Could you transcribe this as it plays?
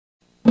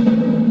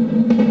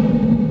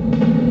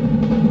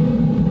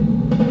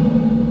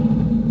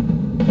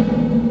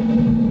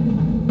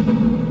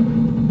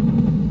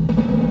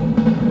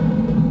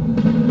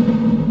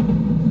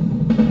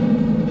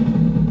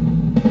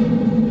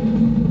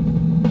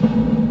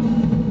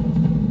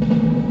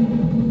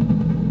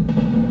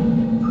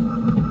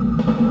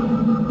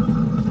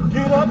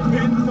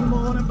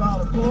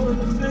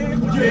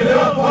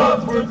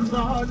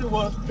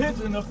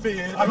Pitching a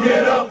fit. I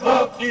get up.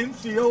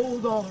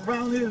 NCOs all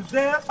around his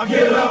desk. I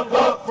get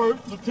up.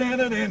 First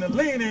lieutenant in a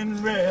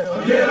leaning red.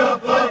 I get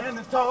up.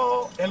 Standing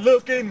tall and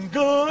looking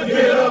good. I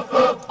get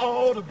up.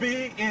 Ought to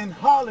be in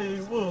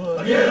Hollywood.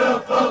 I get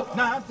up.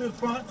 9 to the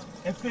front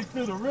and 6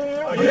 to the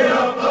rear. I get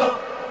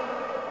up.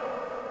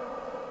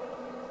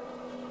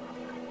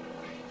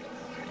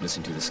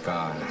 Listen to the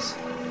skies.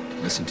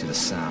 Listen to the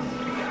sound.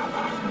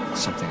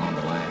 Something on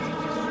the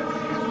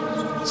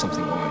land.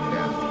 Something going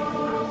down.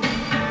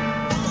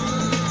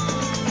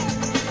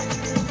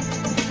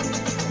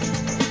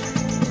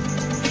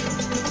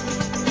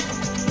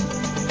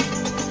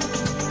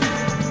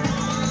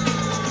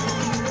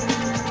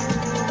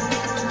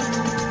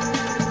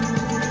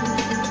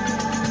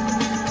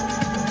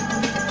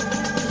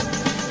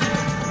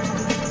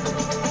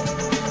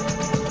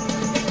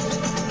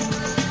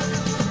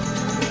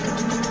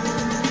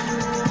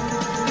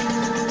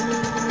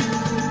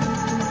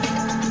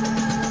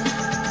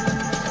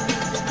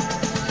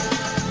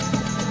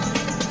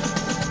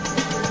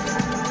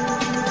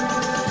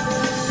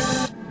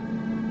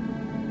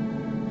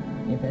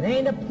 If it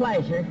ain't a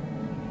pleasure,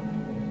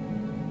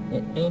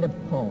 it ain't a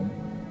poem.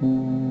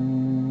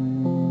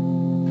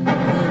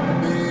 Good to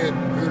bed,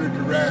 good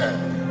to ride.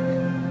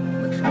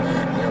 Makes a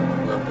man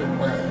help up and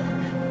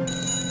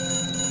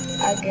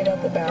wise. I get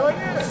up about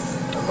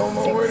I'm on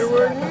my way to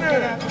work now.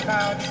 Get up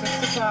about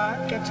 6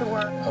 o'clock, get to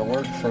work. I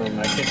work from...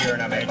 I sit here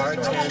and I'm a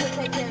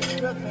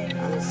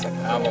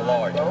I'm a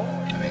lawyer.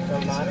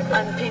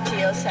 I'm the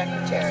PTO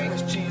secretary.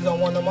 Swiss cheese on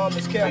one of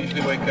mommy's couch. I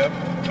usually wake up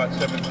about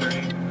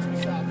 7:30,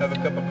 have a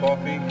cup of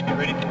coffee, get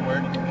ready for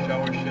work,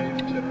 shower, shave,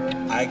 etc.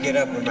 I get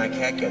up when my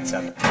cat gets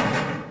up.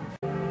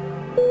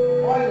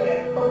 Oh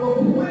yeah,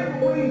 but when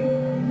we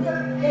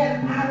look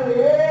at our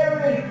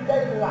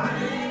everyday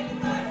life,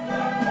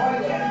 oh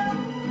yeah,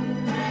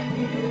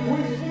 we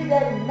see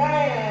that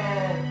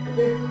man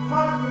is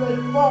constantly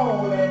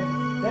falling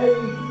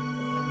day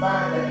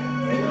by day.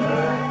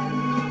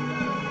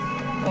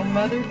 Oh,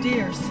 mother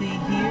dear, see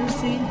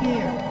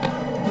here,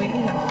 we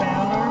have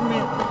found our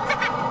mittens.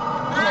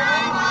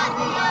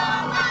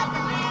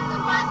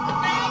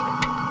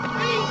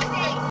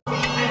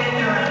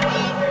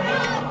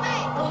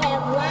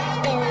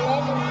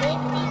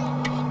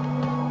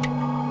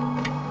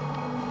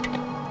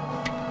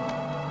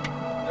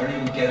 I don't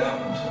even get up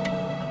until...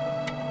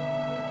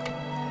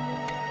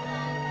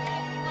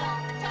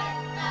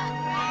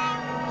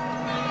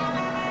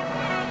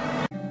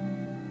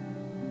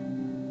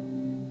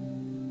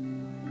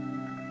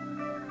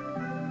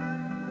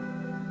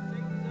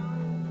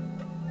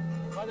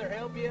 Mother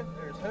help you.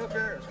 There's Hooker,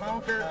 there's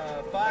Honker,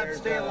 Five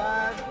Stay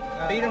Alive,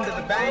 Beat him to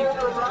the bank.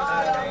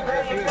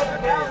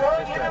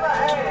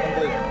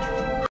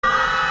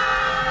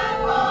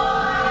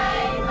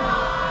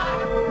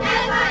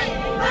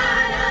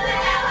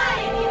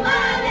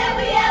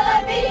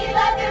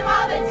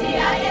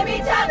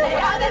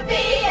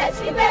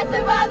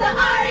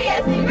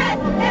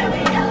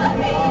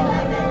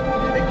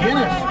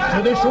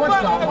 To the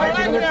shortstop,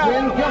 marching with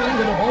twin killings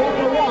and a hole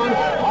for one,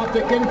 off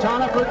to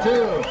Quintana for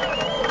two.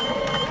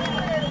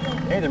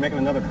 Hey, they're making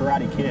another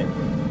Karate Kid.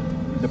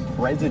 The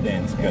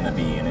president's gonna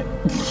be in it.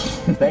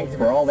 Thanks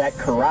for all that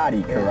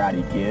Karate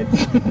Kid. I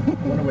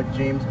wonder what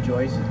James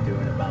Joyce is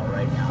doing about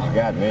right now. You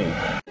got me.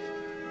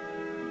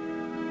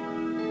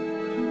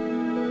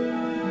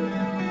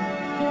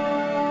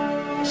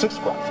 Six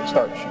o'clock, it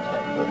starts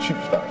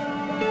shooting stars.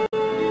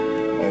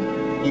 And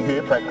you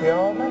hear it practically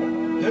all night.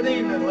 Good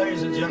evening,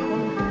 ladies and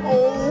gentlemen.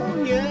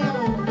 Oh, yeah.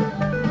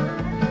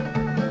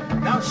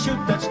 Now shoot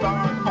that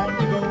star, on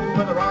you go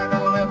with the right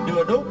and the left.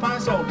 Do a dope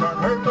pass, turn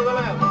her to the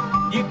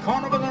left. You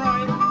corner with the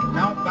right,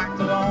 now back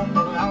to the home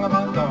with the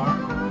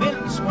Alabama.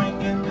 Then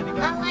swing in and you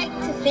go. I like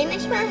to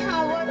finish my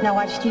homework. Now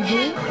watch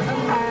TV.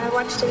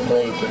 Watch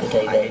TV.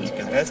 I hate to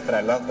confess, but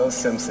I love those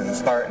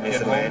Simpsons. Barton is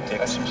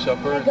Atlantic. Have some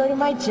supper. I go to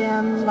my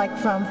gym, like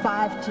from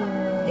 5 to...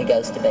 He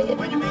goes to bed.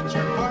 When you meet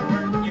your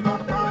partner, you're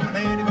gonna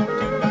promenade, you're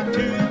gonna 2 by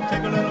 2.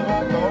 Take a little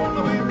walk all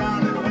the way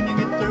around, and when you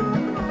get through,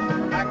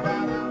 back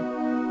down.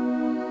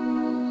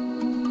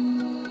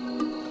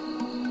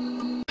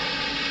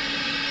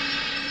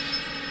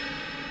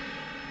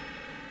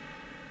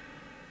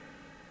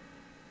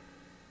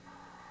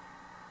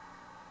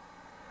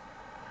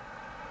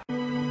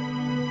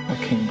 I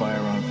came by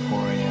around 4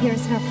 a.m.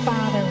 Here's her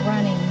father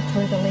running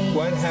through the leaves.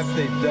 What have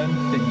they done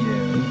for you?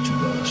 Each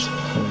of us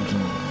holds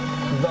on.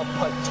 The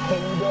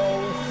potato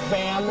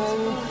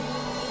famine?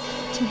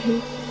 To who?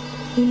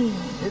 He.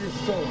 It is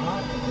so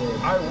hot today.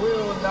 I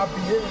will not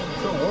be able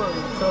to work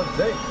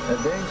today. A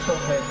day so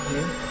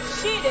happy.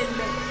 She didn't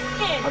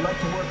make it. I like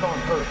to work on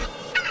her.